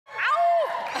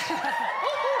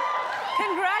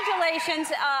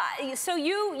congratulations. So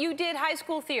you did high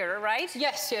school theater, right?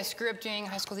 Yes, yes. Grew up doing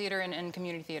high school theater and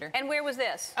community theater. And where was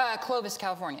this? Clovis,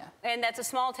 California. And that's a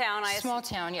small town, I assume? Small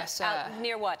town, yes.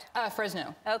 Near what?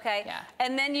 Fresno. Okay. Yeah.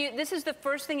 And then this is the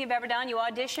first thing you've ever done? You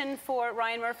auditioned for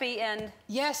Ryan Murphy and...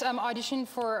 Yes, auditioned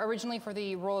originally for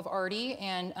the role of Artie,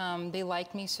 and they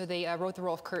liked me, so they wrote the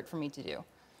role of Kurt for me to do.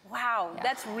 Wow, yeah.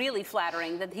 That's really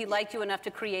flattering that he liked you enough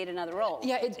to create another role.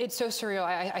 Yeah, it's so surreal.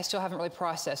 I still haven't really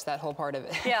processed that whole part of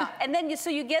it. Yeah, and then so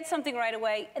you get something right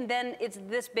away, and then it's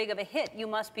this big of a hit. You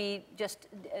must be just...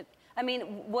 I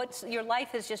mean, your life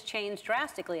has just changed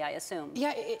drastically, I assume.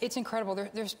 Yeah, it's incredible.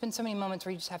 There's been so many moments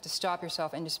where you just have to stop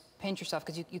yourself and just pinch yourself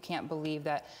because you can't believe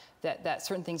that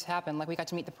certain things happen. Like we got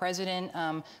to meet the president.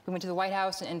 We went to the White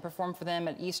House and performed for them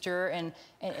at Easter, and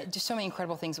just so many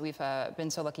incredible things that we've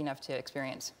been so lucky enough to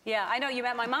experience. Yeah, I know you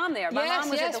met my mom there. My mom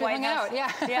was at the White House. Out,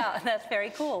 yeah. Yeah, that's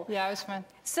very cool. Yeah, it was fun.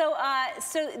 So,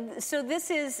 so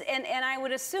this is, and I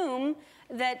would assume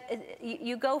that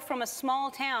you go from a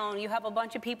small town, you have a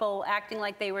bunch of people acting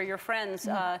like they were your friends,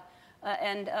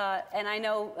 and I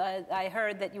know I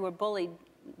heard that you were bullied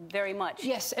very much.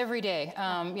 Yes, every day.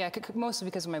 Yeah, mostly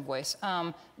because of my voice.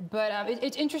 But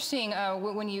it's interesting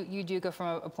when you do go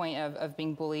from a point of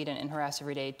being bullied and harassed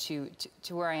every day to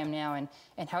where I am now,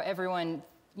 and how everyone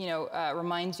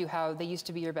reminds you how they used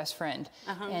to be your best friend.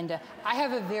 And I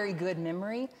have a very good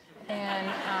memory, and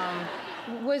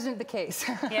wasn't the case.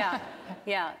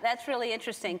 Yeah, that's really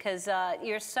interesting because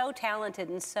you're so talented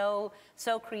and so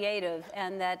creative,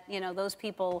 and that those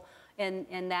people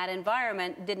in that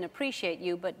environment didn't appreciate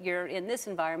you, but you're in this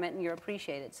environment and you're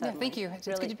appreciated suddenly. Yeah, thank you. It's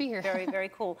really good to be here. Very, very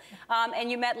cool. And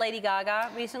you met Lady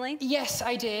Gaga recently? Yes,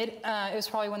 I did. It was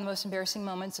probably one of the most embarrassing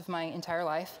moments of my entire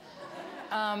life.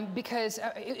 Because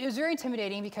it was very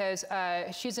intimidating because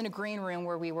she was in a green room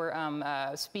where we were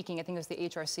speaking. I think it was the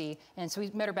HRC, and so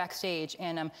we met her backstage.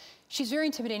 And she's very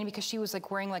intimidating because she was like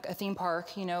wearing like a theme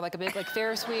park, like a big like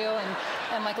Ferris wheel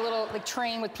and like a little like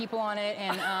train with people on it.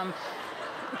 And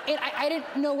I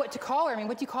didn't know what to call her. I mean,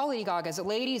 what do you call Lady Gaga? Is it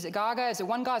Lady? Is it Gaga? Is it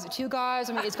one Gaga? Is it two Gagas?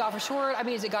 I mean, is Gaga for short? I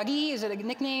mean, is it Gagi? Is it a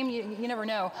nickname? You never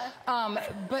know.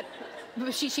 But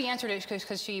she answered it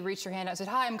because she reached her hand out and said,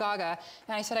 "Hi, I'm Gaga."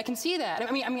 And I said, "I can see that. I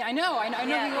mean, I know who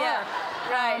you are."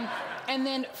 Right. And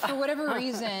then, for whatever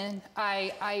reason,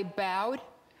 I bowed.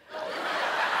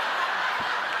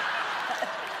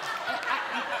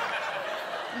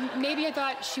 Maybe I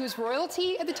thought she was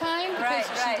royalty at the time because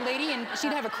she's a lady and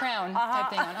she'd have a crown type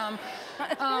thing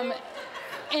on.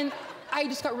 And I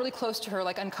just got really close to her,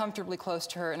 like uncomfortably close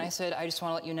to her, and I said, "I just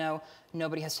want to let you know,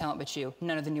 nobody has talent but you.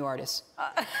 None of the new artists."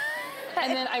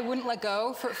 And then I wouldn't let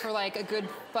go for like a good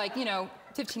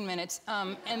 15 minutes,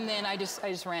 and then I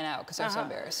just ran out because I was so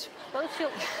embarrassed. Well,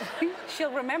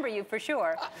 she'll remember you for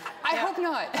sure. I hope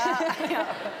not.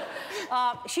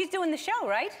 She's doing the show,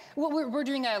 right? Well, we're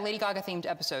doing a Lady Gaga themed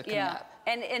episode coming up.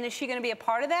 And is she going to be a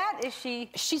part of that? Is she?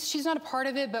 She's not a part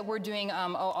of it, but we're doing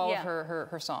all of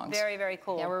her songs. Very, very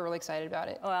cool. Yeah, we're really excited about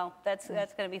it. Well, that's going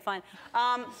to be fun.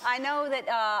 I know that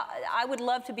I would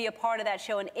love to be a part of that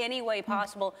show in any way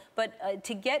possible, but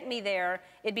to get me there,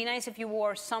 it'd be nice if you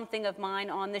wore something of mine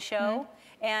on the show.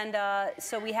 And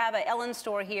so we have an Ellen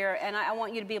store here, and I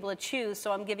want you to be able to choose,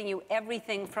 so I'm giving you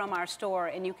everything from our store,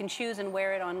 and you can choose and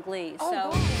wear it on Glee. Oh, so.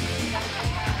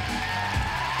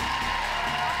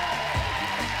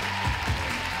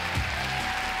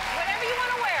 Whatever you want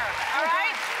to wear, all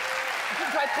right?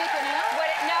 Do I pick it now?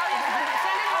 No,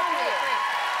 send it home to you.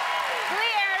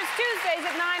 Glee airs Tuesdays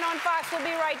at 9 on Fox. We'll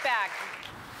be right back.